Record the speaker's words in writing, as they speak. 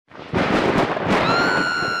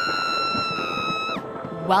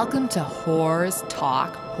Welcome to Whores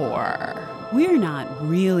Talk Horror. We're not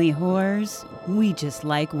really whores. We just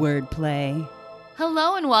like wordplay.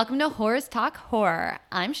 Hello and welcome to Whores Talk Horror.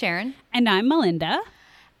 I'm Sharon. And I'm Melinda.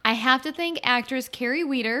 I have to thank actress Carrie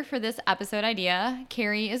Weeder for this episode idea.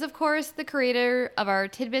 Carrie is, of course, the creator of our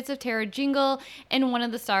Tidbits of Terror jingle and one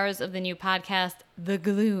of the stars of the new podcast, The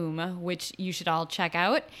Gloom, which you should all check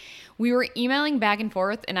out. We were emailing back and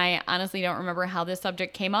forth, and I honestly don't remember how this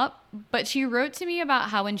subject came up, but she wrote to me about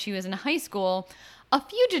how when she was in high school, a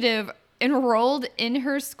fugitive enrolled in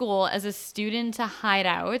her school as a student to hide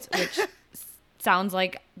out, which sounds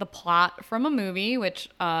like the plot from a movie, which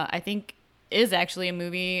I think is actually a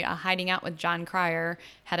movie. Hiding Out with John Cryer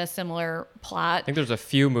had a similar plot. I think there's a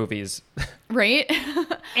few movies. Right?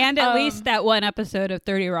 And at least that one episode of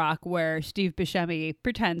 30 Rock where Steve Buscemi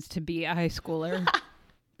pretends to be a high schooler.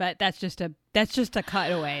 But that's just a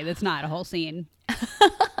cutaway. That's not a whole scene.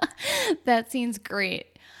 That scene's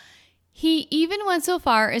great. He even went so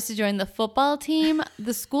far as to join the football team,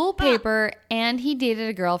 the school paper, and he dated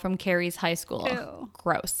a girl from Carrie's high school. Ew.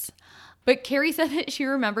 Gross. But Carrie said that she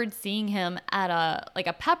remembered seeing him at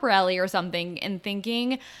a pep rally or something and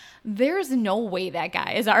thinking, there's no way that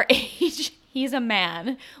guy is our age. He's a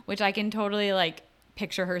man, which I can totally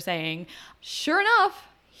picture her saying. Sure enough,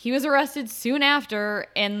 he was arrested soon after,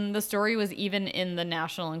 and the story was even in the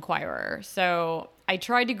National Enquirer. So I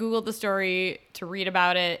tried to Google the story to read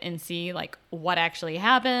about it and see what actually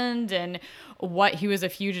happened and what he was a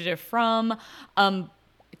fugitive from.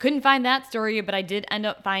 Couldn't find that story, but I did end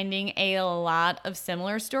up finding a lot of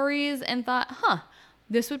similar stories and thought,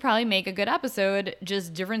 this would probably make a good episode.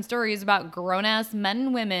 Just different stories about grown-ass men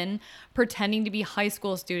and women pretending to be high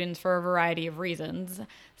school students for a variety of reasons.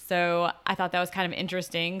 So I thought that was kind of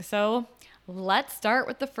interesting. So let's start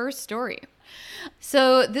with the first story.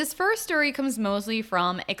 So this first story comes mostly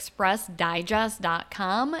from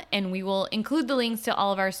expressdigest.com, and we will include the links to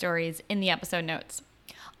all of our stories in the episode notes.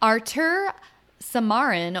 Artur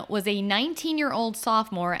Samarin was a 19-year-old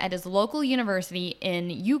sophomore at his local university in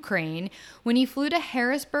Ukraine when he flew to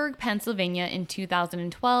Harrisburg, Pennsylvania in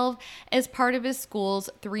 2012 as part of his school's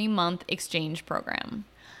 3-month exchange program.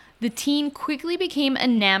 The teen quickly became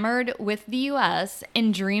enamored with the U.S.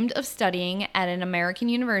 and dreamed of studying at an American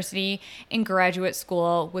university and graduate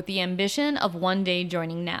school with the ambition of one day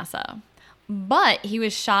joining NASA. But he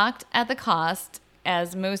was shocked at the cost,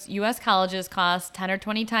 as most U.S. colleges cost 10 or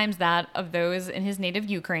 20 times that of those in his native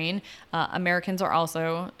Ukraine. Americans are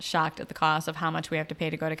also shocked at the cost of how much we have to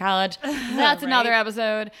pay to go to college. That's right. Another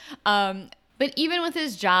episode. But even with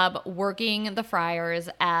his job working the fryers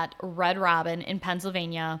at Red Robin in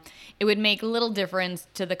Pennsylvania, it would make little difference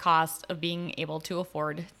to the cost of being able to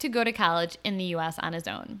afford to go to college in the U.S. on his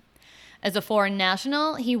own. As a foreign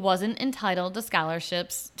national, he wasn't entitled to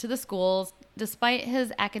scholarships to the schools despite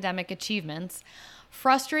his academic achievements.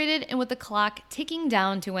 Frustrated and with the clock ticking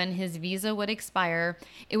down to when his visa would expire,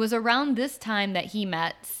 it was around this time that he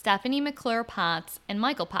met Stephanie McClure Potts and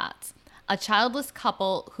Michael Potts, a childless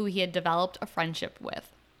couple who he had developed a friendship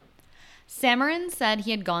with. Samarin said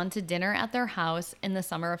he had gone to dinner at their house in the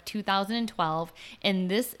summer of 2012,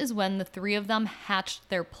 and this is when the three of them hatched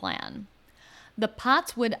their plan. The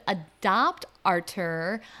Potts would adopt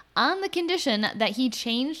Artur on the condition that he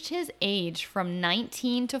changed his age from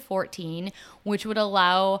 19 to 14, which would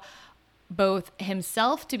allow both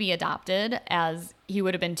himself to be adopted, as he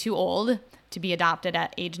would have been too old to be adopted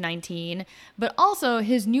at age 19, but also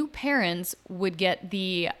his new parents would get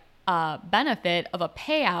the benefit of a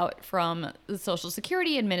payout from the Social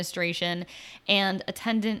Security Administration and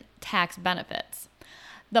attendant tax benefits.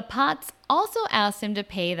 The Potts also asked him to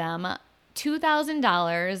pay them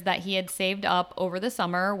 $2,000 that he had saved up over the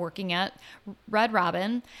summer working at Red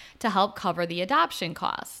Robin to help cover the adoption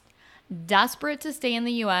cost. Desperate to stay in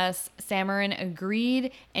the U.S., Samarin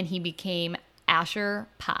agreed, and he became Asher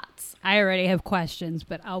Potts. I already have questions,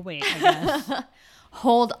 but I'll wait, I guess.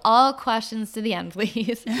 Hold all questions to the end,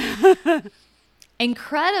 please.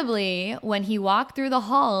 Incredibly, when he walked through the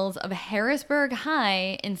halls of Harrisburg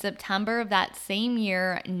High in September of that same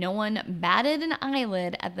year, no one batted an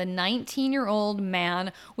eyelid at the 19-year-old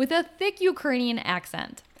man with a thick Ukrainian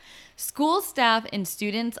accent. School staff and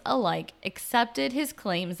students alike accepted his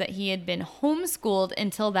claims that he had been homeschooled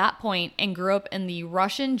until that point and grew up in the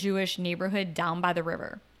Russian Jewish neighborhood down by the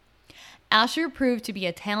river. Asher proved to be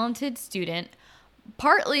a talented student,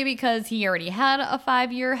 partly because he already had a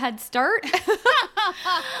 5-year head start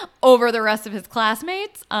over the rest of his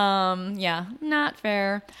classmates. Yeah, not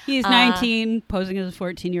fair. He's 19, posing as a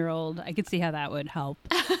 14-year-old. I could see how that would help.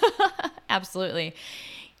 Absolutely.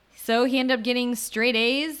 So he ended up getting straight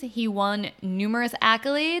A's. He won numerous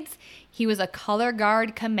accolades. He was a color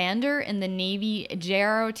guard commander in the Navy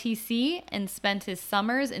JROTC and spent his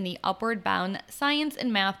summers in the Upward Bound Science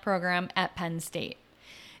and Math program at Penn State.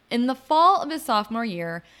 In the fall of his sophomore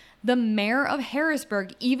year, the mayor of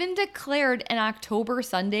Harrisburg even declared an October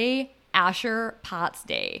Sunday Asher Potts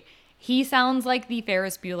Day. He sounds like the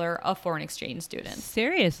Ferris Bueller of foreign exchange students.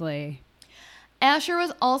 Seriously. Asher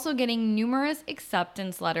was also getting numerous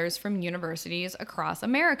acceptance letters from universities across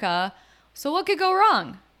America. So what could go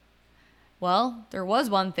wrong? Well, there was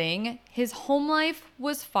one thing. His home life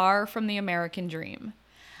was far from the American dream.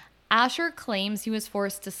 Asher claims he was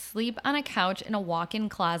forced to sleep on a couch in a walk-in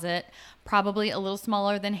closet, probably a little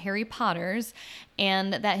smaller than Harry Potter's,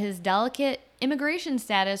 and that his delicate immigration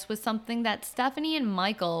status was something that Stephanie and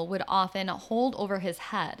Michael would often hold over his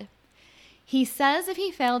head. He says if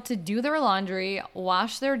he failed to do their laundry,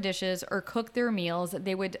 wash their dishes, or cook their meals,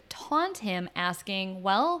 they would taunt him, asking,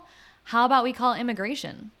 well, how about we call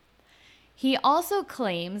immigration? He also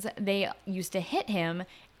claims they used to hit him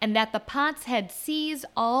and that the Potts had seized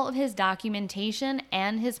all of his documentation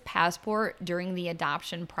and his passport during the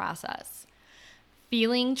adoption process.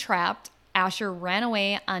 Feeling trapped, Asher ran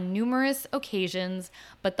away on numerous occasions,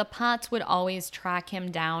 but the Potts would always track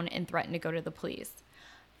him down and threaten to go to the police.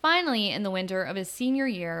 Finally, in the winter of his senior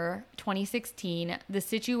year, 2016, the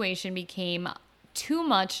situation became too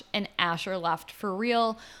much and Asher left for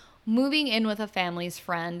real, moving in with a family's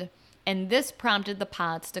friend, and this prompted the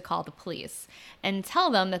Potts to call the police and tell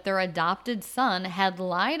them that their adopted son had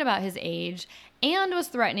lied about his age and was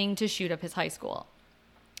threatening to shoot up his high school.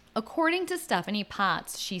 According to Stephanie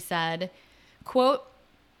Potts, she said, quote,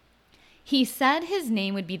 he said his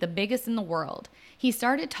name would be the biggest in the world. He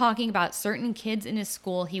started talking about certain kids in his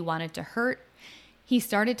school he wanted to hurt. He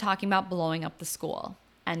started talking about blowing up the school,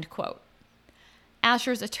 end quote.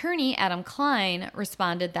 Asher's attorney, Adam Klein,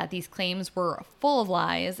 responded that these claims were full of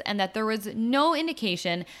lies and that there was no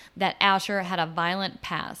indication that Asher had a violent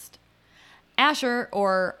past. Asher,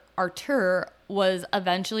 or Artur, was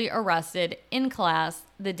eventually arrested in class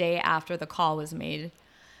the day after the call was made.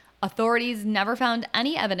 Authorities never found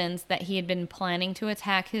any evidence that he had been planning to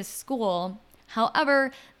attack his school.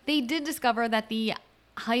 However, they did discover that the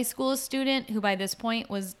high school student, who by this point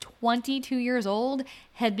was 22 years old,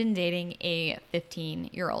 had been dating a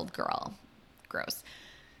 15-year-old girl. Gross.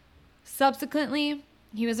 Subsequently,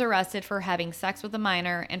 he was arrested for having sex with a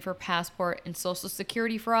minor and for passport and social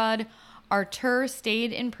security fraud. Artur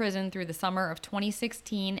stayed in prison through the summer of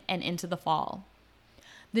 2016 and into the fall.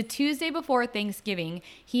 The Tuesday before Thanksgiving,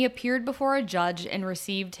 he appeared before a judge and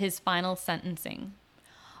received his final sentencing.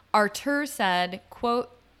 Artur said, quote,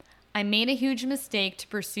 I made a huge mistake to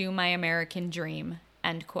pursue my American dream,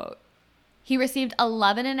 end quote. He received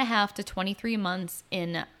 11.5 to 23 months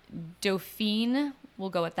in Dauphin, we'll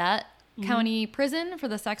go with that, County Prison for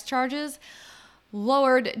the sex charges,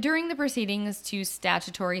 lowered during the proceedings to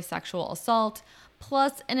statutory sexual assault,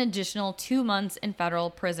 plus an additional 2 months in federal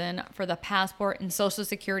prison for the passport and social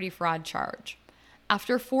security fraud charge.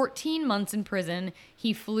 After 14 months in prison,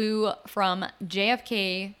 he flew from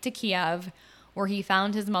JFK to Kiev, where he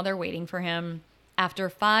found his mother waiting for him. After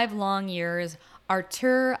 5 long years,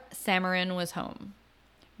 Artur Samarin was home.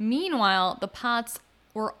 Meanwhile, the Potts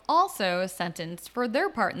were also sentenced for their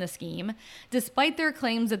part in the scheme, despite their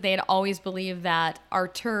claims that they had always believed that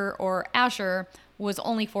Artur, or Asher, was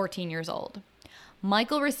only 14 years old.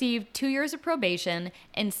 Michael received 2 years of probation,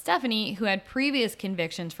 and Stephanie, who had previous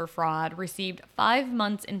convictions for fraud, received 5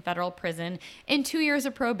 months in federal prison and 2 years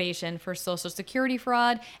of probation for Social Security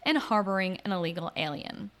fraud and harboring an illegal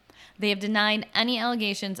alien. They have denied any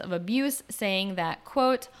allegations of abuse, saying that,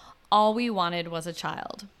 quote, all we wanted was a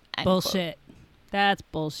child. End Bullshit. Quote. That's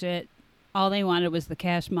bullshit. All they wanted was the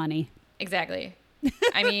cash money. Exactly.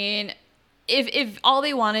 I mean, if all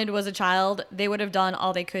they wanted was a child, they would have done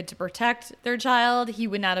all they could to protect their child. He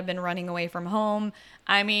would not have been running away from home.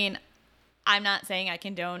 I mean, I'm not saying I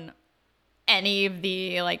condone any of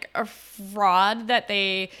the fraud that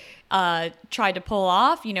they tried to pull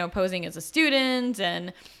off, posing as a student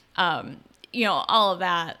and, all of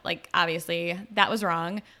that. Obviously that was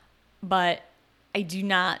wrong, but I do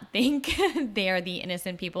not think they are the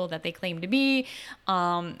innocent people that they claim to be.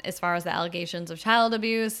 As far as the allegations of child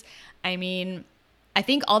abuse, I mean, I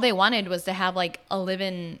think all they wanted was to have a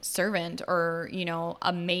live-in servant or,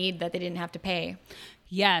 a maid that they didn't have to pay.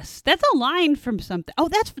 Yes, that's a line from something. Oh,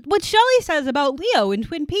 that's what Shelley says about Leo in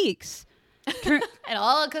Twin Peaks. It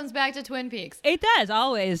all comes back to Twin Peaks. It does,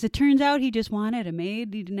 always. It turns out he just wanted a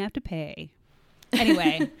maid he didn't have to pay.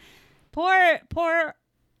 Anyway, poor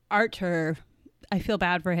Artur. I feel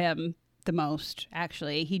bad for him. the most,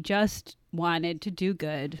 actually. He just wanted to do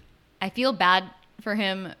good. I feel bad for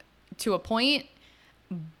him to a point,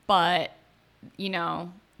 but, you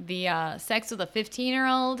know, the sex with a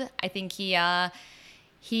 15-year-old, I think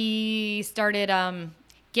he started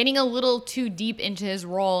getting a little too deep into his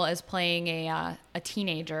role as playing a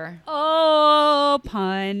teenager. Oh,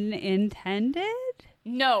 pun intended?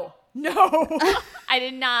 No. I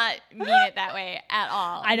did not mean it that way at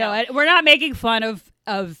all. I know. No. We're not making fun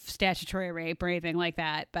of statutory rape or anything like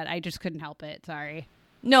that, but I just couldn't help it. Sorry.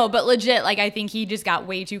 No, but legit, like, I think he just got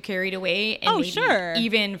way too carried away and maybe sure.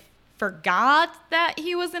 even forgot that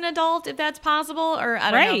he was an adult, if that's possible. Or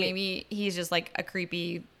I don't know, maybe he's just like a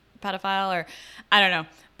creepy pedophile, or I don't know.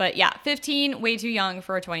 But yeah, 15, way too young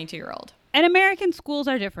for a 22-year-old. And American schools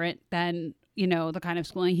are different than, you know, the kind of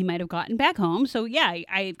schooling he might have gotten back home. So yeah,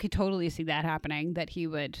 I could totally see that happening, that he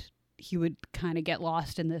would kind of get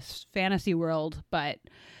lost in this fantasy world. But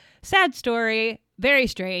sad story, very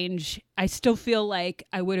strange. I still feel like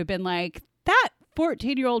I would have been like, that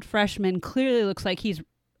 14-year-old freshman clearly looks like he's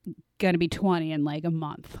going to be 20 in like a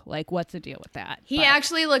month. Like, what's the deal with that? He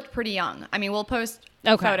actually looked pretty young. I mean, we'll post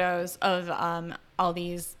photos of all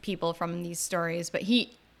these people from these stories, but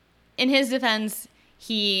in his defense,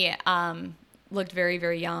 he looked very,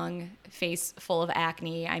 very young, face full of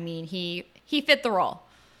acne. I mean, he fit the role.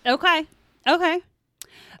 Okay,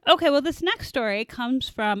 well, this next story comes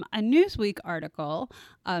from a Newsweek article.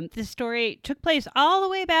 This story took place all the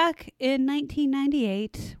way back in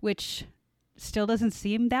 1998, which still doesn't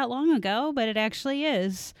seem that long ago, but it actually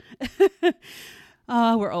is.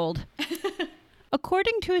 Oh, we're old.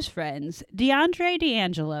 According to his friends, DeAndre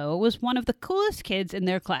D'Angelo was one of the coolest kids in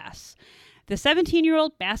their class. The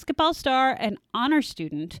 17-year-old basketball star and honor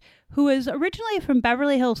student, who was originally from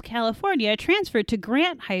Beverly Hills, California, transferred to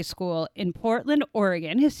Grant High School in Portland,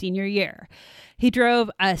 Oregon, his senior year. He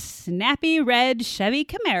drove a snappy red Chevy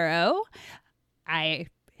Camaro. I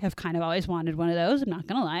have kind of always wanted one of those, I'm not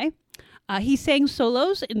going to lie. He sang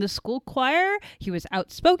solos in the school choir. He was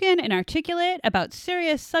outspoken and articulate about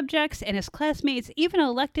serious subjects, and his classmates even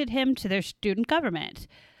elected him to their student government.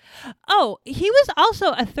 Oh, he was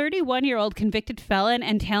also a 31-year-old convicted felon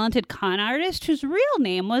and talented con artist whose real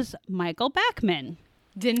name was Michael Bachman.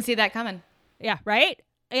 Didn't see that coming. Yeah, right?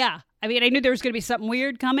 Yeah. I mean, I knew there was going to be something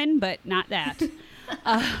weird coming, but not that.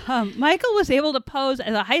 Michael was able to pose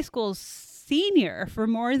as a high school senior for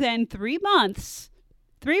more than 3 months.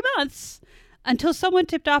 3 months until someone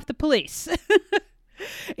tipped off the police.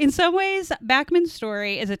 In some ways, Bachman's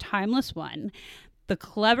story is a timeless one. The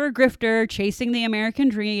clever grifter chasing the American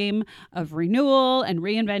dream of renewal and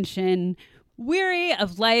reinvention. Weary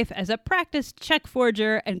of life as a practiced check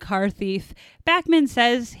forger and car thief, Bachman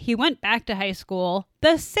says he went back to high school,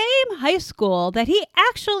 the same high school that he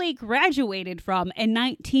actually graduated from in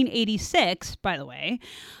 1986, by the way,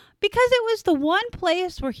 because it was the one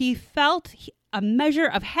place where he felt a measure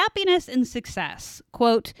of happiness and success.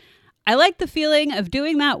 Quote, I like the feeling of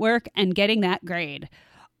doing that work and getting that grade.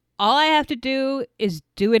 All I have to do is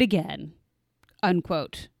do it again.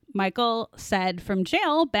 Unquote. Michael said from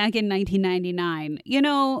jail back in 1999, you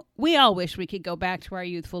know, we all wish we could go back to our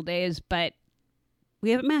youthful days, but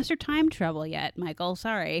we haven't mastered time travel yet, Michael.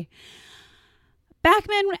 Sorry.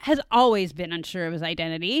 Bachman has always been unsure of his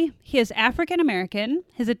identity. He is African American.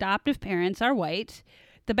 His adoptive parents are white.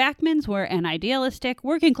 The Bachmans were an idealistic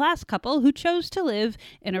working-class couple who chose to live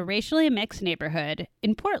in a racially mixed neighborhood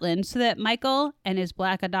in Portland so that Michael and his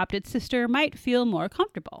black adopted sister might feel more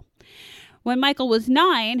comfortable. When Michael was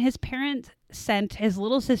 9, his parents sent his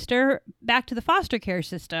little sister back to the foster care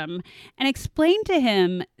system and explained to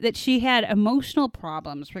him that she had emotional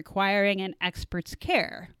problems requiring an expert's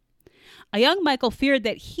care. A young Michael feared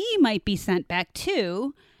that he might be sent back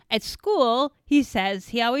too. At school, he says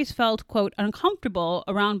he always felt, quote, uncomfortable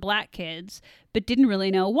around black kids, but didn't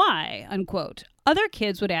really know why, unquote. Other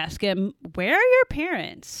kids would ask him, where are your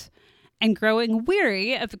parents? And growing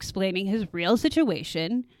weary of explaining his real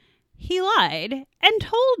situation, he lied and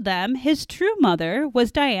told them his true mother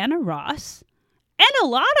was Diana Ross, and a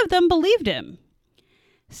lot of them believed him.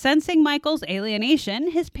 Sensing Michael's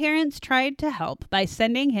alienation, his parents tried to help by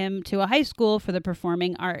sending him to a high school for the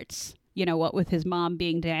performing arts. You know, what with his mom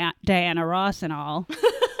being Diana Ross and all.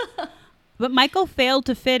 But Michael failed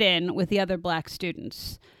to fit in with the other black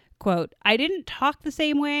students. Quote, I didn't talk the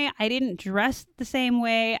same way. I didn't dress the same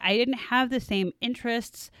way. I didn't have the same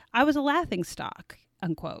interests. I was a laughingstock,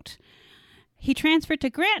 unquote. He transferred to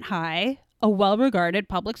Grant High, a well-regarded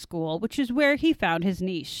public school, which is where he found his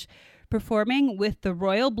niche, performing with the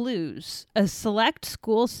Royal Blues, a select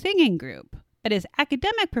school singing group. But his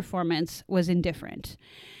academic performance was indifferent.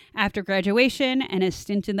 After graduation and his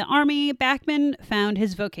stint in the Army, Bachman found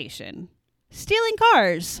his vocation: stealing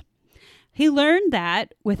cars. He learned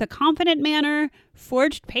that with a confident manner,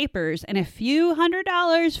 forged papers, and a few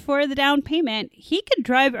 $100s for the down payment, he could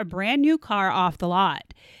drive a brand new car off the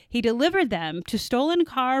lot. He delivered them to stolen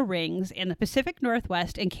car rings in the Pacific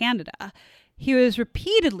Northwest and Canada. He was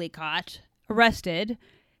repeatedly caught, arrested.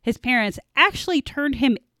 His parents actually turned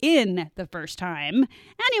him in the first time,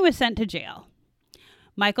 and he was sent to jail.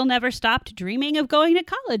 Michael never stopped dreaming of going to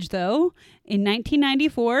college, though. In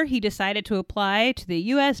 1994, he decided to apply to the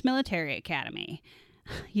U.S. Military Academy.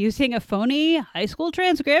 Using a phony high school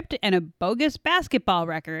transcript and a bogus basketball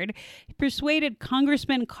record, he persuaded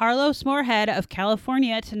Congressman Carlos Moorhead of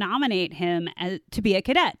California to nominate him to be a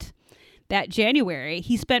cadet. That January,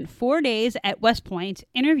 he spent 4 days at West Point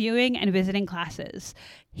interviewing and visiting classes.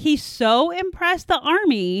 He so impressed the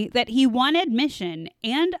Army that he won admission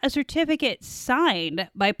and a certificate signed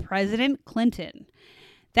by President Clinton.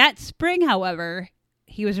 That spring, however,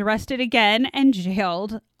 he was arrested again and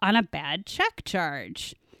jailed on a bad check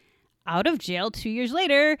charge. Out of jail 2 years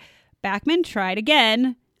later, Bachman tried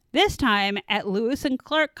again, this time at Lewis and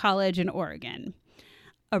Clark College in Oregon.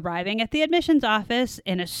 Arriving at the admissions office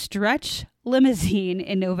in a stretch limousine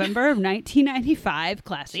in November of 1995,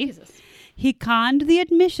 classy, Jesus. He conned the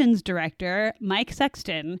admissions director, Mike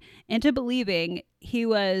Sexton, into believing he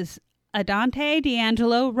was Adante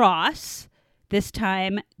D'Angelo Ross, this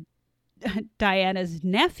time Diana's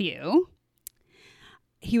nephew.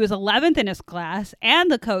 He was 11th in his class and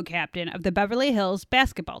the co-captain of the Beverly Hills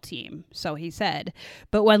basketball team, so he said.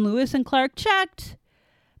 But when Lewis and Clark checked,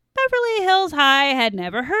 Beverly Hills High had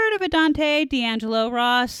never heard of Adante D'Angelo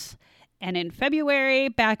Ross, and in February,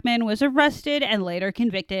 Bachman was arrested and later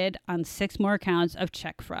convicted on 6 more counts of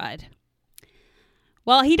check fraud.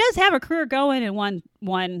 Well, he does have a career going in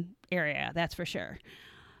one area, that's for sure.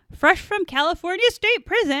 Fresh from California State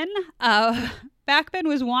Prison, Bachman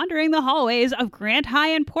was wandering the hallways of Grant High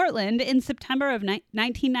in Portland in September of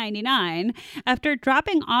 1999 after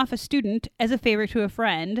dropping off a student as a favor to a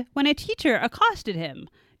friend when a teacher accosted him.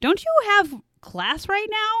 "Don't you have class right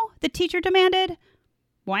now?" the teacher demanded.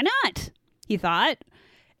 "Why not?" he thought.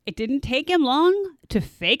 It didn't take him long to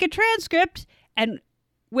fake a transcript, and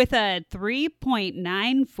with a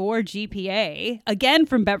 3.94 GPA, again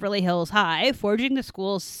from Beverly Hills High, forging the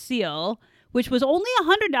school's seal, which was only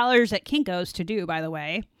 $100 at Kinko's to do, by the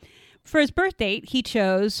way. For his birth date, he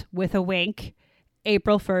chose, with a wink,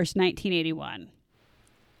 April 1st, 1981.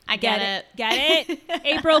 I get it. Get it?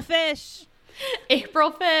 April Fish.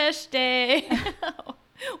 April Fish Day.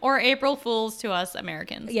 Or April Fools to us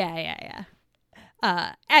Americans. Yeah.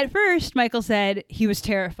 At first, Michael said he was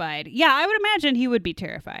terrified. Yeah, I would imagine he would be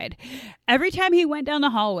terrified. Every time he went down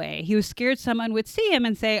the hallway, he was scared someone would see him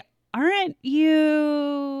and say, "Aren't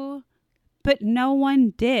you?" But no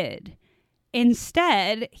one did.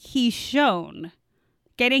 Instead, he shone,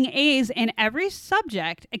 getting A's in every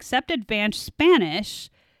subject except advanced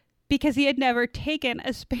Spanish because he had never taken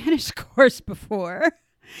a Spanish course before.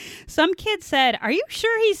 Some kids said, "Are you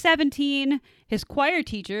sure he's 17? His choir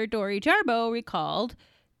teacher, Dory Jarbo, recalled,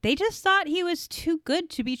 "They just thought he was too good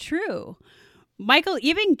to be true." Michael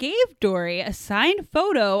even gave Dory a signed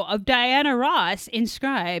photo of Diana Ross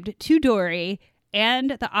inscribed to Dory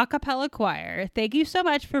and the a cappella choir. "Thank you so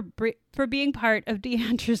much for being part of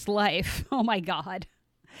Deandra's life." Oh my God.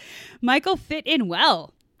 Michael fit in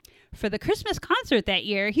well. For the Christmas concert that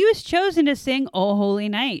year, he was chosen to sing "Oh Holy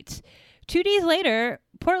Night." 2 days later,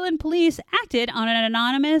 Portland police acted on an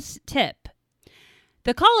anonymous tip.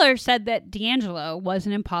 The caller said that D'Angelo was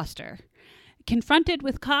an imposter. Confronted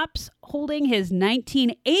with cops holding his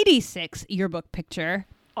 1986 yearbook picture,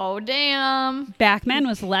 Oh, damn. Bachman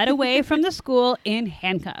was led away from the school in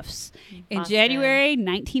handcuffs. In January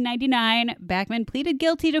 1999, Bachman pleaded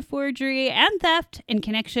guilty to forgery and theft in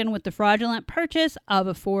connection with the fraudulent purchase of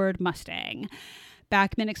a Ford Mustang.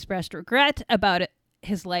 Bachman expressed regret about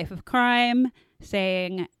his life of crime,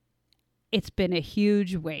 saying, "It's been a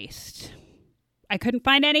huge waste." I couldn't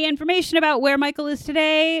find any information about where Michael is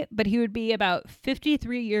today, but he would be about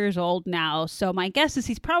 53 years old now. So my guess is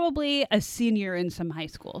he's probably a senior in some high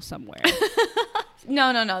school somewhere.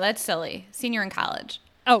 No. That's silly. Senior in college.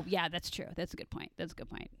 Oh, yeah, that's true. That's a good point.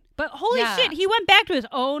 But holy shit, he went back to his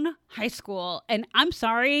own high school. And I'm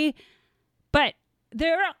sorry, but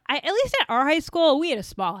at least at our high school, we had a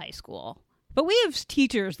small high school. But we have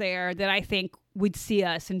teachers there that I think would see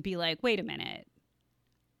us and be like, "Wait a minute.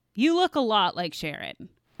 You look a lot like Sharon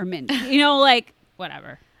or Mindy." Like,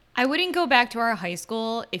 whatever. I wouldn't go back to our high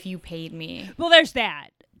school if you paid me. Well, there's that,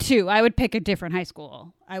 too. I would pick a different high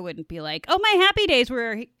school. I wouldn't be like, "Oh, my happy days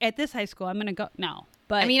were at this high school. I'm going to go." No.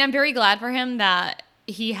 But I mean, I'm very glad for him that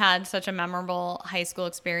he had such a memorable high school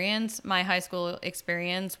experience. My high school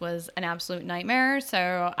experience was an absolute nightmare,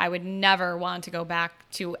 so I would never want to go back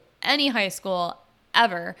to any high school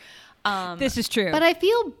ever. this is true. But I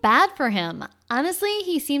feel bad for him. Honestly,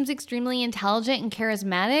 he seems extremely intelligent and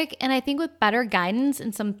charismatic, and I think with better guidance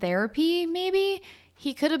and some therapy, maybe,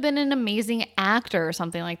 he could have been an amazing actor or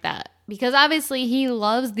something like that. Because obviously he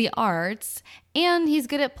loves the arts, and he's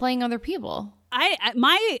good at playing other people.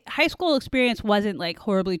 My high school experience wasn't like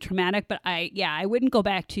horribly traumatic, but I wouldn't go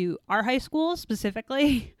back to our high school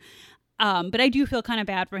specifically. But I do feel kind of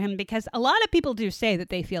bad for him because a lot of people do say that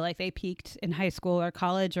they feel like they peaked in high school or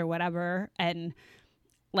college or whatever. And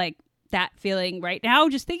like that feeling right now,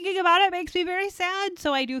 just thinking about it makes me very sad.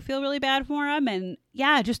 So I do feel really bad for him. And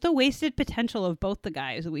yeah, just the wasted potential of both the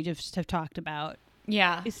guys that we just have talked about.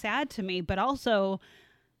 Yeah. Is sad to me, but also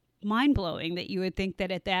mind-blowing that you would think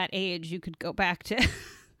that at that age you could go back to I'm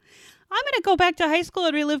going to go back to high school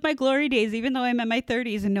and relive my glory days even though I'm in my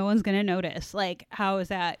 30s and no one's going to notice. Like, how is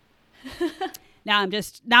that? now I'm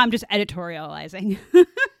just editorializing.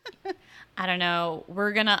 I don't know.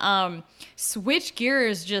 We're going to switch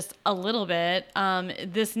gears just a little bit.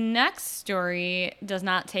 This next story does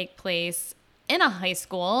not take place in a high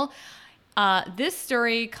school. This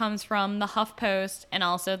story comes from the HuffPost and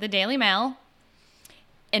also the Daily Mail.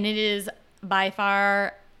 And it is by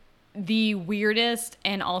far the weirdest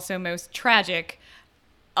and also most tragic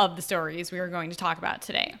of the stories we are going to talk about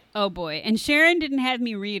today. Oh boy. And Sharon didn't have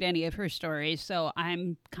me read any of her stories, so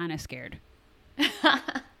I'm kind of scared.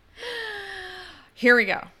 Here we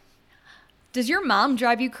go. Does your mom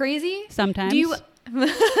drive you crazy? Sometimes.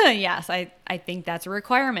 Yes, I think that's a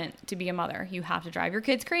requirement to be a mother. You have to drive your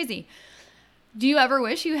kids crazy. Do you ever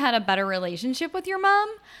wish you had a better relationship with your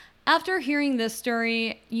mom? After hearing this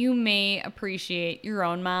story, you may appreciate your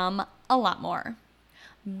own mom a lot more.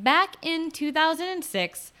 Back in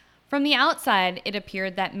 2006, from the outside, it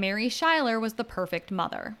appeared that Mary Schuyler was the perfect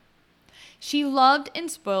mother. She loved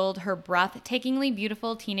and spoiled her breathtakingly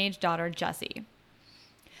beautiful teenage daughter, Jessie.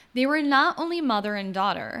 They were not only mother and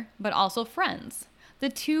daughter, but also friends. The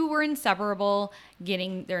two were inseparable,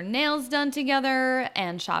 getting their nails done together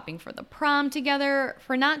and shopping for the prom together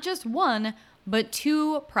for not just one, but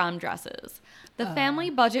 2 prom dresses. The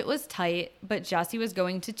family budget was tight, but Jessie was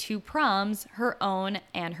going to 2 proms, her own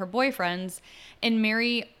and her boyfriend's, and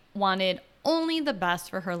Mary wanted only the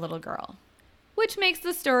best for her little girl. Which makes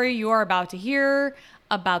the story you are about to hear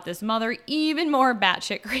about this mother even more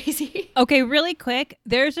batshit crazy. Okay, really quick.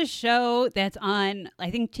 There's a show that's on,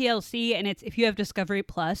 I think, TLC, and it's if you have Discovery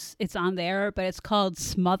Plus, it's on there, but it's called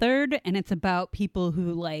Smothered, and it's about people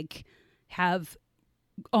who like have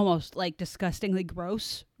almost like disgustingly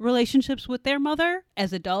gross relationships with their mother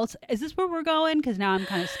as adults. Is this where we're going? Because now I'm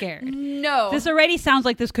kind of scared. No. This already sounds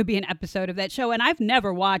like this could be an episode of that show, and I've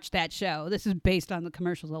never watched that show. This is based on the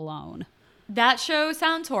commercials alone. That show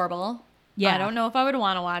sounds horrible. Yeah. I don't know if I would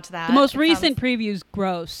want to watch that. The most recent preview's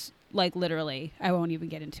gross, like literally. I won't even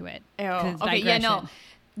get into it. Ew. Okay, yeah, no.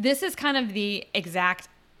 This is kind of the exact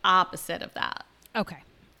opposite of that. Okay.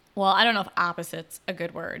 Well, I don't know if opposite's a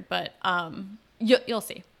good word, but you'll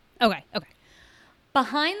see. Okay.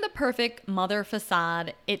 Behind the perfect mother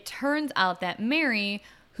facade, it turns out that Mary,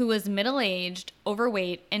 who was middle-aged,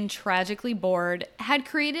 overweight, and tragically bored, had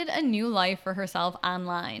created a new life for herself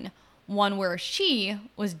online. One where she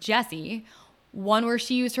was Jessie, one where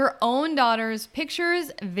she used her own daughter's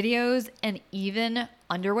pictures, videos, and even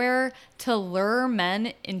underwear to lure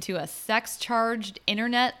men into a sex-charged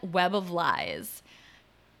internet web of lies.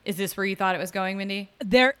 Is this where you thought it was going, Mindy?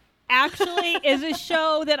 There actually is a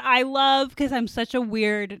show that I love because I'm such a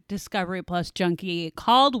weird Discovery Plus junkie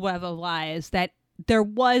called Web of Lies that there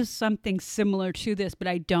was something similar to this, but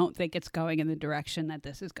I don't think it's going in the direction that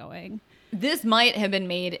this is going. This might have been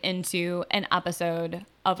made into an episode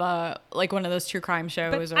of one of those true crime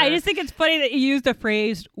shows. But I just think it's funny that you used the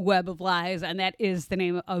phrase Web of Lies, and that is the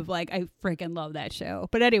name of I freaking love that show.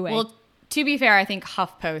 But anyway. Well, to be fair, I think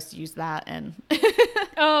HuffPost used that and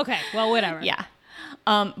Oh, okay. Well, whatever. Yeah.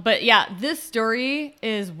 But yeah, this story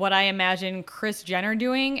is what I imagine Kris Jenner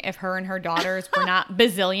doing if her and her daughters were not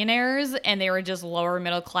bazillionaires and they were just lower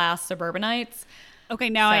middle class suburbanites. Okay,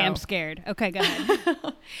 now I am scared. Okay, go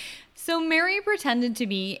ahead. So Mary pretended to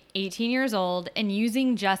be 18 years old and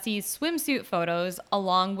using Jessie's swimsuit photos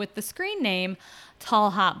along with the screen name Tall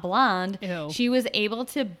Hot Blonde, Ew. She was able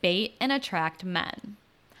to bait and attract men.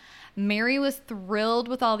 Mary was thrilled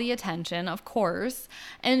with all the attention, of course,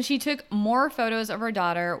 and she took more photos of her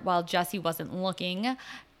daughter while Jessie wasn't looking,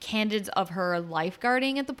 candids of her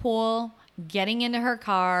lifeguarding at the pool, getting into her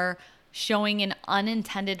car, showing an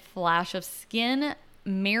unintended flash of skin,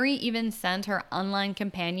 Mary even sent her online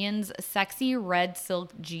companions sexy red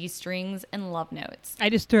silk G-strings and love notes. I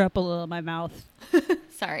just threw up a little in my mouth.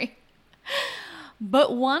 Sorry.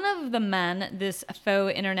 But one of the men this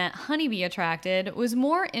faux internet honeybee attracted was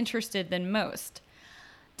more interested than most.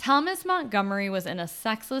 Thomas Montgomery was in a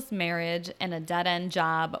sexless marriage and a dead-end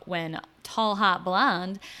job when Tall Hot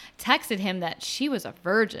Blonde texted him that she was a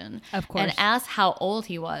virgin. Of course. And asked how old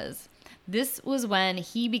he was. This was when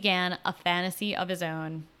he began a fantasy of his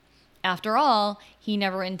own. After all, he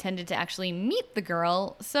never intended to actually meet the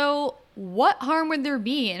girl, so what harm would there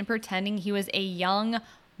be in pretending he was a young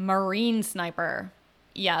Marine Sniper?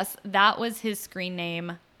 Yes, that was his screen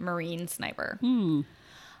name, Marine Sniper.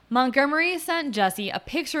 Montgomery sent Jesse a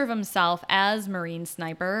picture of himself as Marine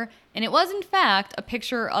Sniper, and it was in fact a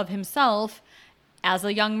picture of himself as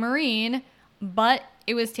a young Marine, but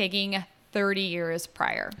it was taking 30 years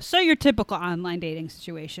prior. So your typical online dating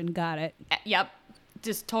situation. Got it. Yep.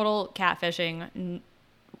 Just total catfishing.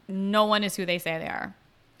 No one is who they say they are.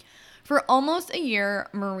 For almost a year,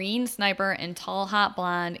 Marine Sniper and Tall Hot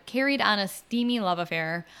Blonde carried on a steamy love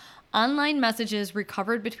affair. Online messages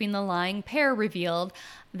recovered between the lying pair revealed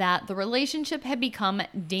that the relationship had become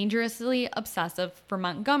dangerously obsessive for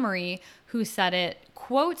Montgomery, who said it,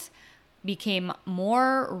 quote, became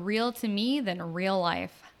more real to me than real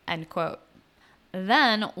life, end quote.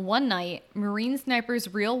 Then, one night, Marine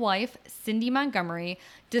Sniper's real wife, Cindy Montgomery,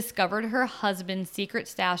 discovered her husband's secret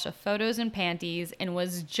stash of photos and panties and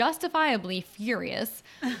was justifiably furious.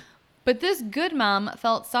 But this good mom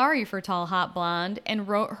felt sorry for Tall Hot Blonde and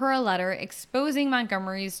wrote her a letter exposing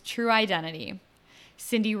Montgomery's true identity.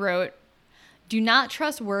 Cindy wrote, "Do not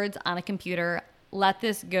trust words on a computer. Let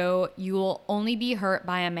this go. You will only be hurt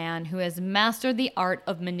by a man who has mastered the art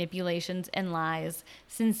of manipulations and lies.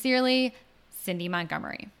 Sincerely, Cindy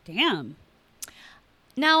Montgomery." Damn.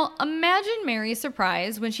 Now, imagine Mary's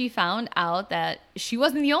surprise when she found out that she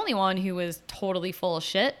wasn't the only one who was totally full of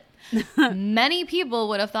shit. Many people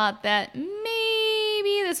would have thought that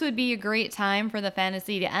maybe this would be a great time for the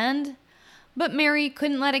fantasy to end, but Mary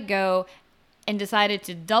couldn't let it go and decided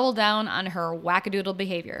to double down on her wackadoodle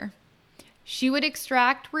behavior. She would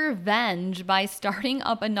extract revenge by starting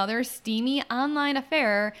up another steamy online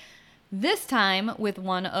affair, this time with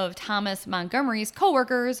one of Thomas Montgomery's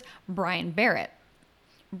coworkers, Brian Barrett.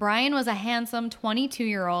 Brian was a handsome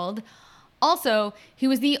 22-year-old. Also, he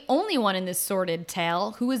was the only one in this sordid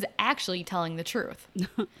tale who was actually telling the truth.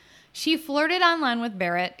 She flirted online with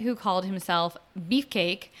Barrett, who called himself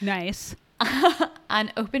Beefcake. Nice.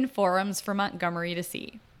 On open forums for Montgomery to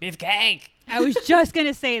see. Beefcake. I was just going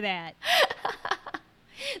to say that.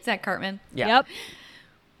 Is that Cartman? Yeah. Yep.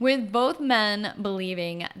 With both men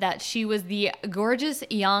believing that she was the gorgeous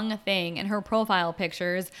young thing in her profile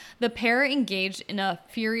pictures, the pair engaged in a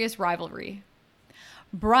furious rivalry.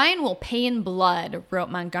 "Brian will pay in blood," wrote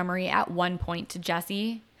Montgomery at one point to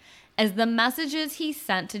Jesse. As the messages he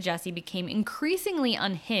sent to Jesse became increasingly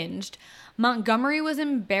unhinged, Montgomery was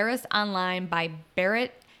embarrassed online by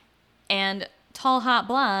Barrett and Tall Hot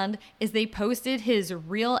Blonde as they posted his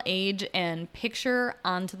real age and picture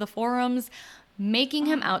onto the forums, making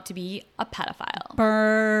him out to be a pedophile.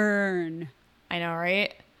 Burn. I know,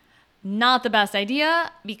 right? Not the best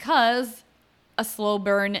idea, because a slow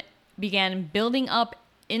burn began building up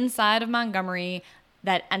inside of Montgomery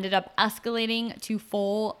that ended up escalating to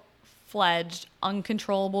full-fledged,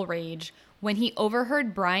 uncontrollable rage when he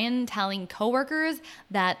overheard Brian telling coworkers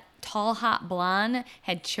that Tall Hot Blonde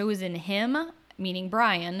had chosen him, meaning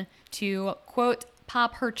Brian, to, quote,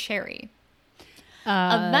 pop her cherry.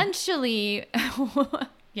 Eventually,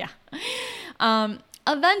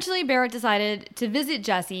 eventually Barrett decided to visit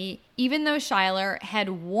Jesse, even though Schuyler had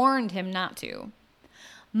warned him not to.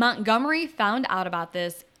 Montgomery found out about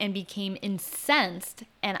this and became incensed,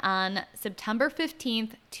 and on September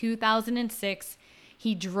 15th, 2006,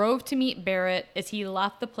 he drove to meet Barrett as he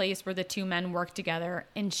left the place where the two men worked together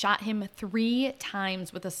and shot him 3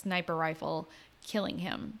 times with a sniper rifle, killing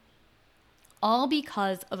him. All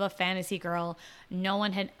because of a fantasy girl no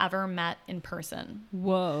one had ever met in person.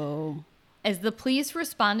 Whoa. As the police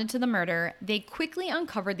responded to the murder, they quickly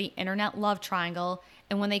uncovered the internet love triangle,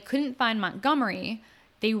 and when they couldn't find Montgomery,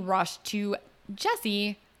 they rushed to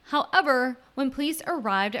Jesse. However, when police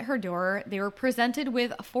arrived at her door, they were presented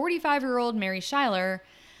with 45-year-old Mary Schuyler,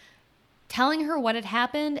 telling her what had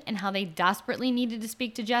happened and how they desperately needed to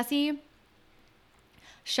speak to Jesse.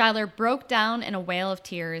 Schuyler broke down in a wail of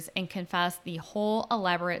tears and confessed the whole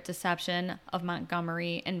elaborate deception of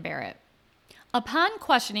Montgomery and Barrett. Upon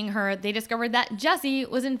questioning her, they discovered that Jessie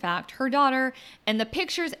was in fact her daughter, and the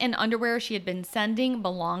pictures and underwear she had been sending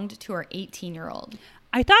belonged to her 18-year-old.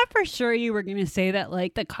 I thought for sure you were going to say that,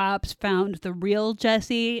 like, the cops found the real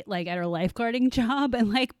Jessie, like, at her lifeguarding job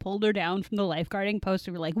and, like, pulled her down from the lifeguarding post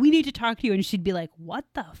and were like, we need to talk to you. And she'd be like, what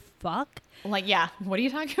the fuck? Like, yeah, what are you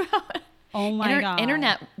talking about? Oh, my God.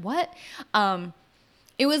 Internet, what?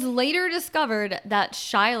 It was later discovered that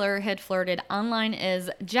Schuyler had flirted online as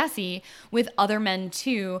Jessie with other men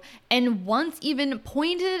too, and once even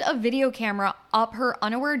pointed a video camera up her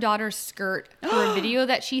unaware daughter's skirt for a video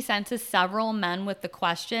that she sent to several men with the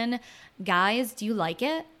question, guys, do you like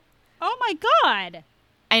it? Oh my God.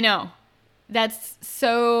 I know. That's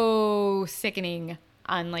so sickening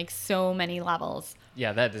on like so many levels.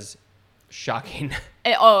 Yeah, that is shocking.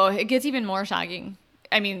 It gets even more shocking.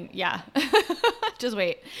 I mean, yeah. Just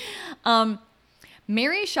wait.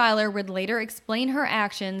 Mary Schuyler would later explain her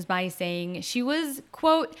actions by saying she was,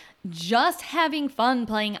 quote, just having fun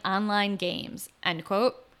playing online games, end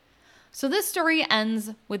quote. So this story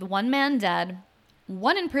ends with one man dead,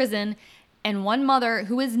 one in prison, and one mother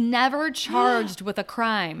who is never charged with a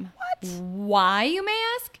crime. What? Why, you may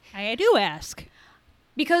ask? I do ask.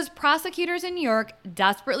 Because prosecutors in New York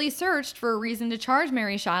desperately searched for a reason to charge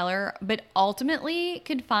Mary Schuyler, but ultimately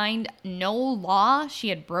could find no law she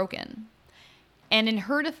had broken. And in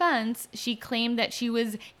her defense, she claimed that she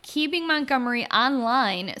was keeping Montgomery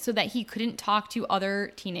online so that he couldn't talk to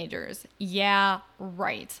other teenagers. Yeah,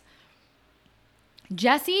 right.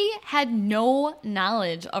 Jessie had no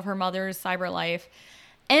knowledge of her mother's cyber life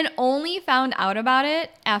and only found out about it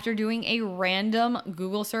after doing a random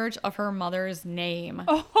Google search of her mother's name.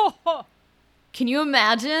 Oh, Can you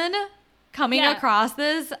imagine coming Yeah. across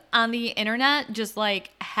this on the internet just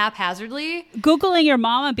like haphazardly? Googling your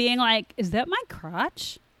mom and being like, is that my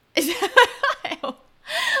crotch?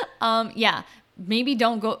 Yeah. Maybe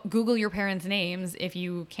don't go Google your parents' names if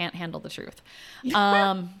you can't handle the truth.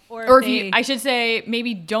 Or if you, I should say,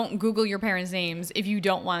 maybe don't Google your parents' names if you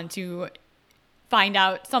don't want to find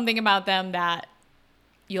out something about them that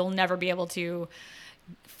you'll never be able to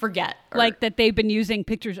forget. Like that they've been using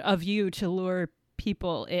pictures of you to lure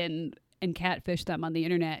people in and catfish them on the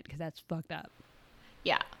internet, because that's fucked up.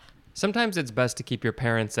 Yeah. Sometimes it's best to keep your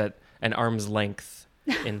parents at an arm's length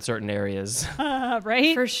in certain areas.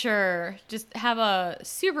 Right? For sure. Just have a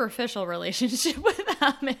superficial relationship with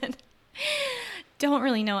them and don't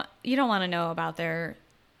really know. You don't want to know about their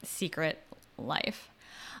secret life.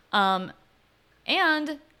 And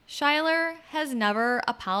Schuyler has never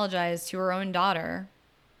apologized to her own daughter,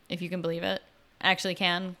 if you can believe it. I actually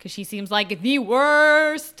can, because she seems like the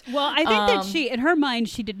worst. Well, I think that she, in her mind,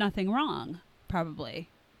 she did nothing wrong, probably.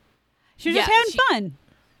 She was Yeah, just having fun.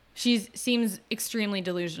 She seems extremely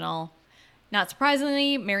delusional. Not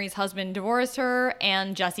surprisingly, Mary's husband divorced her,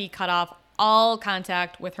 and Jessie cut off all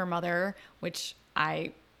contact with her mother, which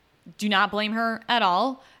I do not blame her at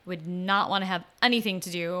all. Would not want to have anything to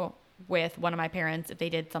do with one of my parents if they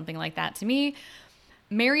did something like that to me.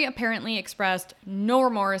 Mary apparently expressed no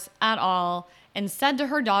remorse at all and said to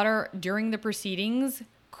her daughter during the proceedings,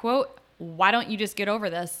 quote, why don't you just get over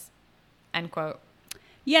this? End quote.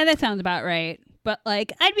 Yeah, that sounds about right. But,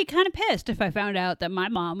 like, I'd be kind of pissed if I found out that my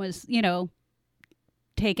mom was, you know,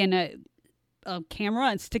 taking a camera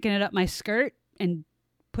and sticking it up my skirt and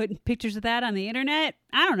putting pictures of that on the internet.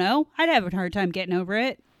 I don't know. I'd have a hard time getting over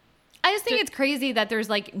it. I just think it's crazy that there's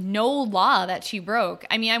like no law that she broke.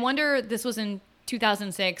 I mean, I wonder, this was in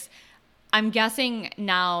 2006. I'm guessing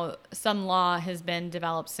now some law has been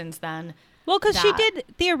developed since then. Well, because she that-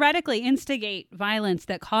 did theoretically instigate violence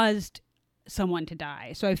that caused someone to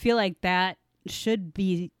die. So I feel like that should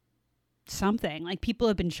be something. Like, people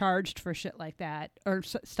have been charged for shit like that or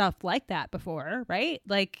stuff like that before, right?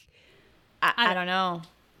 Like, I don't know.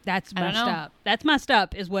 that's I don't messed know. up. That's messed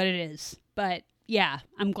up is what it is. But yeah,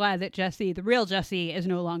 I'm glad that Jessie, the real Jessie, is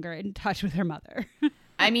no longer in touch with her mother.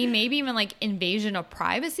 I mean, maybe even like invasion of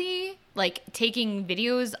privacy, like taking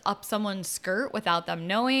videos up someone's skirt without them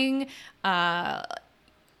knowing.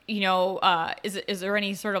 Is there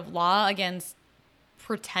any sort of law against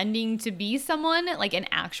pretending to be someone, like an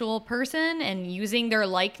actual person, and using their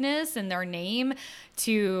likeness and their name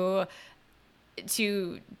to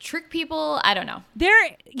trick people? I don't know.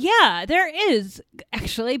 There is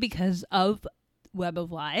actually, because of Web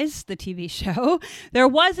of Lies, the TV show. There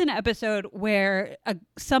was an episode where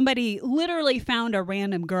somebody literally found a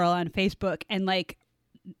random girl on Facebook and like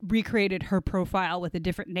recreated her profile with a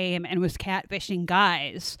different name and was catfishing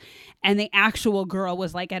guys. And the actual girl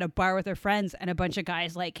was like at a bar with her friends, and a bunch of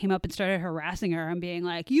guys like came up and started harassing her and being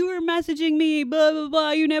like, you were messaging me, blah, blah,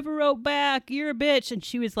 blah. You never wrote back. You're a bitch. And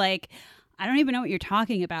she was like, I don't even know what you're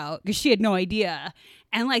talking about, because she had no idea.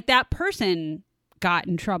 And like that person got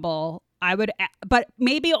in trouble but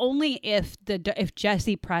maybe only if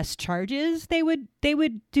Jesse pressed charges, they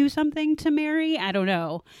would do something to Mary. I don't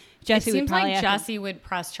know. Jesse it seems would probably like Jesse would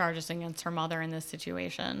press charges against her mother in this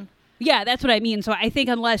situation. Yeah, that's what I mean. So I think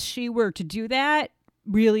unless she were to do that,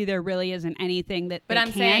 really, there really isn't anything that. But they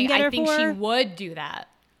I'm can saying get her I think for. she would do that.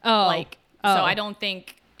 Oh, So I don't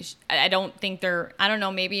think they're. I don't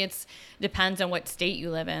know. Maybe it's depends on what state you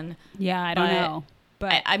live in. Yeah, I don't know.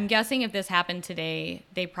 But I'm guessing if this happened today,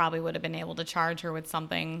 they probably would have been able to charge her with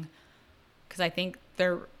something, because I think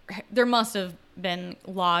there must have been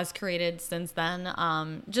laws created since then.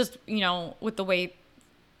 Just with the way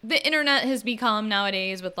the internet has become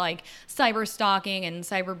nowadays, with like cyber stalking and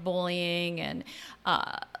cyber bullying and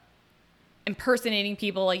impersonating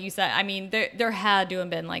people, like you said. I mean, there had to have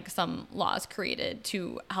been like some laws created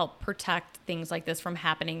to help protect things like this from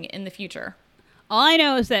happening in the future. all I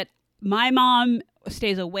know is that my mom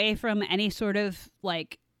stays away from any sort of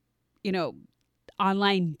like,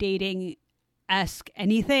 online dating-esque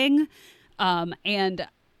anything. And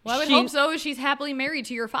well, I would hope so. She's happily married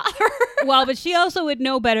to your father. Well, but she also would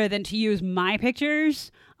know better than to use my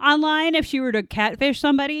pictures online if she were to catfish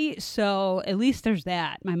somebody. So at least there's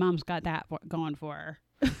that. My mom's got that going for her.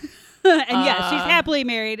 And yeah, she's happily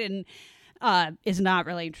married and is not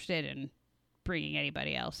really interested in bringing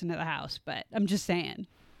anybody else into the house. But I'm just saying.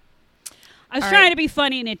 I was trying to be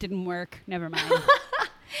funny and it didn't work. Never mind.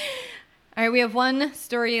 All right, we have one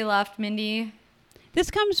story left, Mindy. This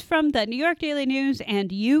comes from the New York Daily News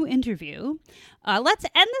and You Interview. Let's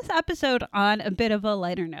end this episode on a bit of a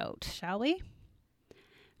lighter note, shall we?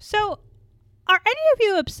 So, are any of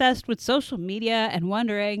you obsessed with social media and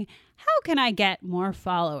wondering, how can I get more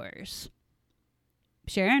followers?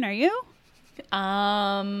 Sharon, are you?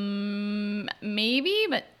 Maybe,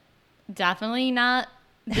 but definitely not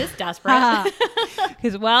this desperate.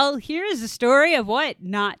 Because, well, here is the story of what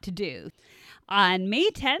not to do. On May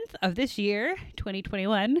 10th of this year,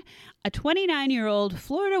 2021, a 29-year-old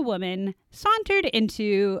Florida woman sauntered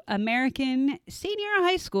into American Senior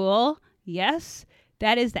High School. Yes,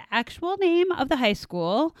 that is the actual name of the high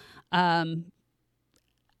school. I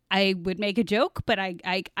would make a joke, but I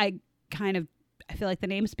feel like the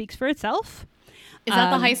name speaks for itself. Is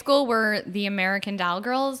that the high school where the American Doll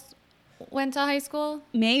girls went to high school?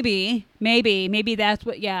 Maybe that's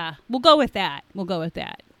what. Yeah, we'll go with that.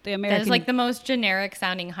 The American. That is like the most generic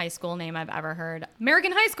sounding high school name I've ever heard.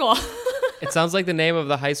 American High School. It sounds like the name of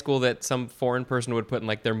the high school that some foreign person would put in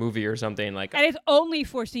like their movie or something. Like, and it's only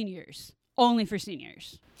for seniors. Only for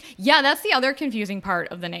seniors. Yeah, that's the other confusing part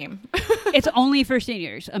of the name. It's only for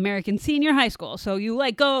seniors. American Senior High School. So you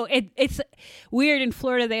like go. It's weird in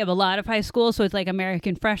Florida. They have a lot of high schools, so it's like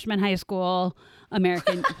American Freshman High School,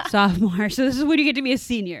 American Sophomore. So this is when you get to be a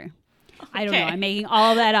senior. I don't know. I'm making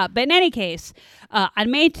all of that up. But in any case,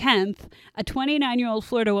 on May 10th, a 29-year-old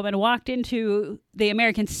Florida woman walked into the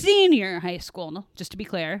American Senior High School, just to be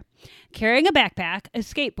clear, carrying a backpack, a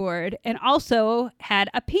skateboard, and also had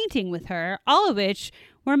a painting with her, all of which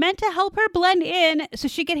were meant to help her blend in so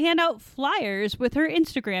she could hand out flyers with her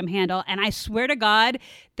Instagram handle. And I swear to God,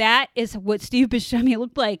 that is what Steve Buscemi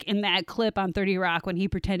looked like in that clip on 30 Rock when he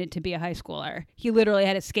pretended to be a high schooler. He literally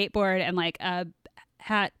had a skateboard and like a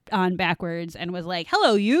hat on backwards and was like,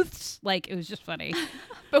 "Hello, youths." Like, it was just funny.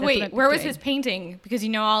 But wait, where was his painting? Because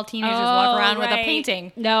all teenagers walk around with a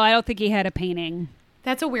painting. No, I don't think he had a painting.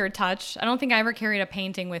 That's a weird touch. I don't think I ever carried a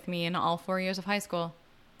painting with me in all 4 years of high school.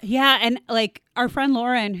 Yeah, and like our friend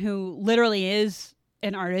Lauren, who literally is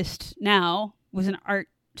an artist now, was an art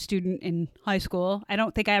student in high school. I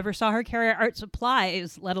don't think I ever saw her carry art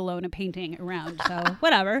supplies, let alone a painting around. So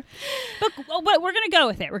whatever. But we're going to go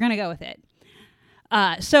with it.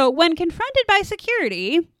 So when confronted by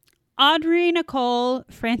security, Audrey Nicole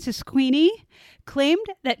Francisquini claimed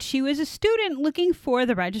that she was a student looking for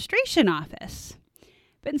the registration office.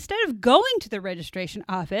 But instead of going to the registration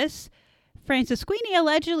office, Francisquini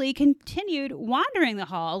allegedly continued wandering the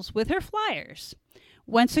halls with her flyers.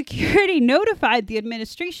 When security notified the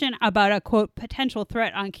administration about a, quote, potential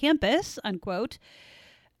threat on campus, unquote,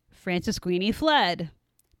 Francisquini fled.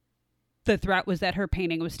 The threat was that her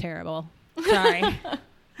painting was terrible. Sorry.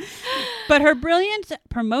 But her brilliant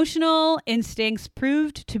promotional instincts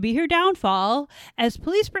proved to be her downfall, as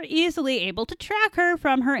police were easily able to track her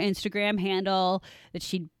from her Instagram handle that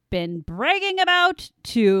she'd been bragging about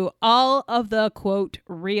to all of the, quote,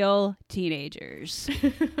 real teenagers.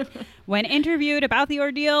 When interviewed about the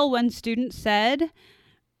ordeal, one student said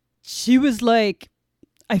she was like,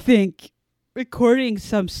 I think, recording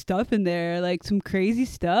some stuff in there, like some crazy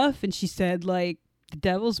stuff. And she said, like, the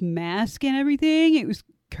devil's mask and everything. It was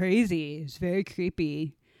crazy. It was very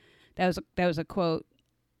creepy. That was a quote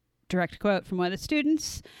direct quote from one of the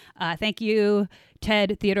students. Thank you,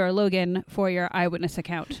 Ted Theodore Logan, for your eyewitness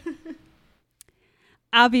account.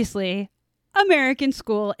 Obviously, American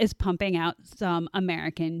School is pumping out some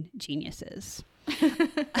American geniuses.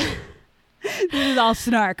 This is all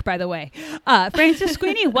snark, by the way. Frances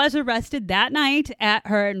Sweeney was arrested that night at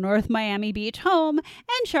her North Miami Beach home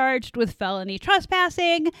and charged with felony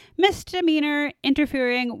trespassing, misdemeanor,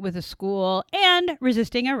 interfering with a school, and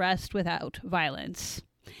resisting arrest without violence.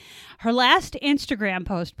 Her last Instagram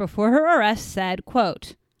post before her arrest said,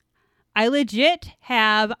 quote, "I legit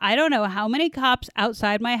have I don't know how many cops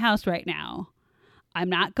outside my house right now. I'm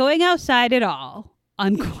not going outside at all."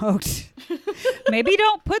 Unquote. Maybe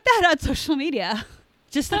don't put that on social media.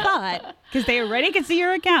 Just a thought, because they already can see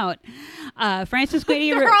your account. Frances Sweeney.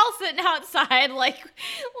 They're all sitting outside, like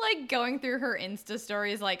going through her Insta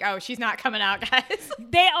stories, like, oh, she's not coming out, guys.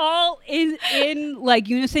 They all in like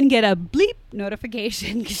unison get a bleep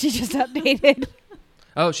notification because she just updated.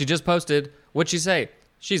 Oh, she just posted. What'd she say?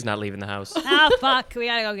 She's not leaving the house. Oh, fuck. We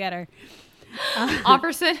gotta go get her.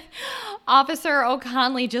 Officer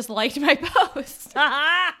O'Conley just liked my post.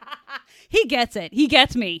 He gets it. He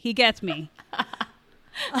gets me. He gets me.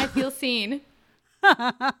 I feel seen.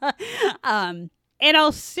 In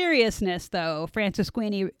all seriousness, though, Frances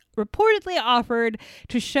Sweeney reportedly offered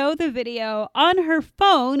to show the video on her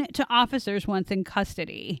phone to officers once in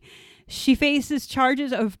custody. She faces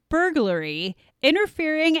charges of burglary,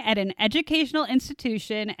 interfering at an educational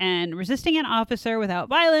institution, and resisting an officer without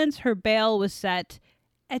violence. Her bail was set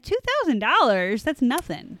at $2,000. That's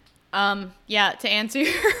nothing. Yeah, to answer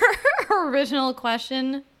your original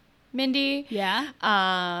question, Mindy. Yeah.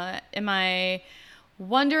 Am I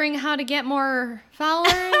wondering how to get more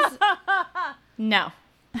followers? No.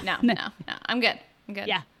 I'm good.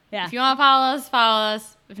 Yeah. If you want to follow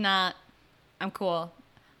us. If not, I'm cool.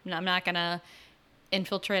 I'm not going to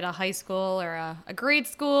infiltrate a high school or a grade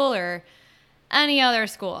school or any other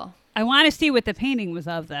school. I want to see what the painting was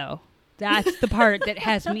of, though. That's the part that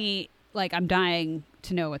has me, like, I'm dying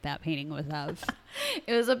to know what that painting was of.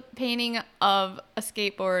 It was a painting of a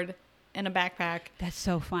skateboard and a backpack. That's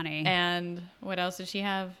so funny. And what else did she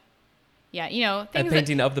have? Yeah, you know, A things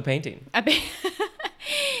painting of the painting.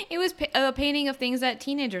 It was a painting of things that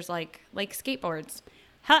teenagers like skateboards.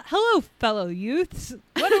 Hello, fellow youths.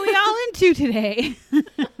 What are we all into today?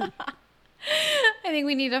 I think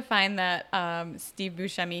we need to find that Steve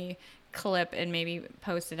Buscemi clip and maybe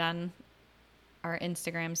post it on our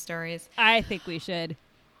Instagram stories. I think we should.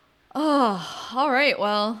 Oh, all right.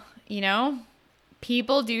 Well, you know,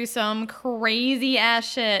 people do some crazy ass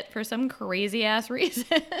shit for some crazy ass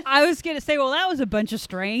reason. I was going to say, well, that was a bunch of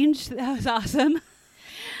strange. That was awesome.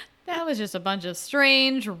 That was just a bunch of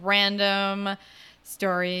strange, random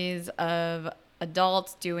stories of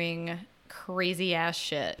adults doing crazy ass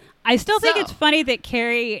shit. I still think it's funny that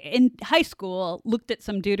Carrie in high school looked at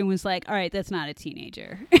some dude and was like, all right, that's not a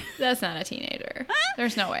teenager. That's not a teenager.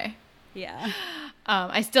 There's no way. Yeah.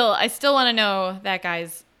 I still want to know that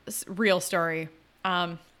guy's real story.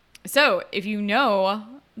 So if you know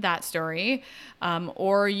that story,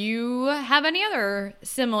 or you have any other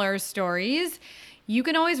similar stories, you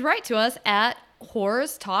can always write to us at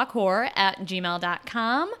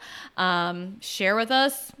horrorstalkhorror@gmail.com. Share with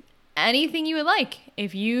us anything you would like.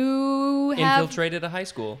 If you have Infiltrated a high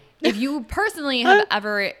school. if you personally have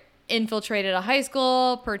ever infiltrated a high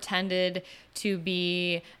school, pretended to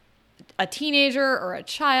be a teenager or a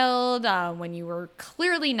child when you were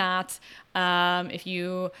clearly not, if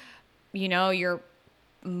you know, your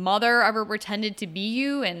mother ever pretended to be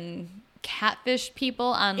you and catfished people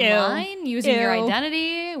online using your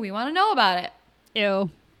identity, we want to know about it.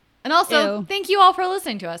 Ew. And also, thank you all for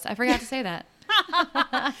listening to us. I forgot to say that.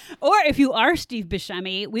 Or if you are Steve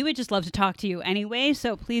Buscemi, we would just love to talk to you anyway,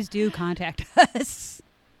 so please do contact us.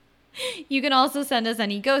 You can also send us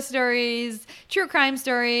any ghost stories, true crime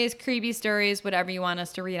stories, creepy stories, whatever you want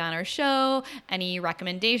us to read on our show, any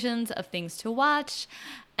recommendations of things to watch,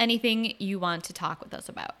 anything you want to talk with us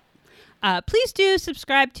about. Please do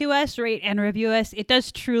subscribe to us, rate and review us. It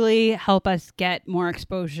does truly help us get more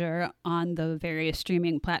exposure on the various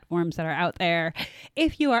streaming platforms that are out there.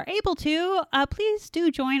 If you are able to, please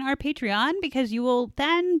do join our Patreon, because you will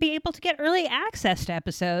then be able to get early access to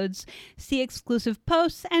episodes, see exclusive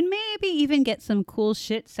posts, and maybe even get some cool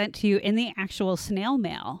shit sent to you in the actual snail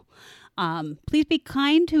mail. Please be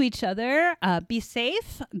kind to each other. Be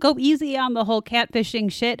safe. Go easy on the whole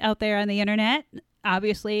catfishing shit out there on the internet.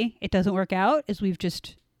 Obviously, it doesn't work out, as we've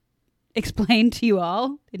just explained to you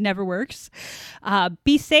all. It never works.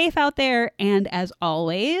 Be safe out there. And as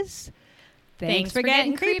always, thanks for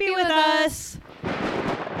getting creepy with us.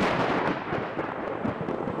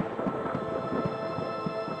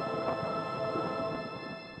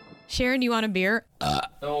 Sharon, you want a beer?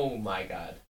 Oh my God.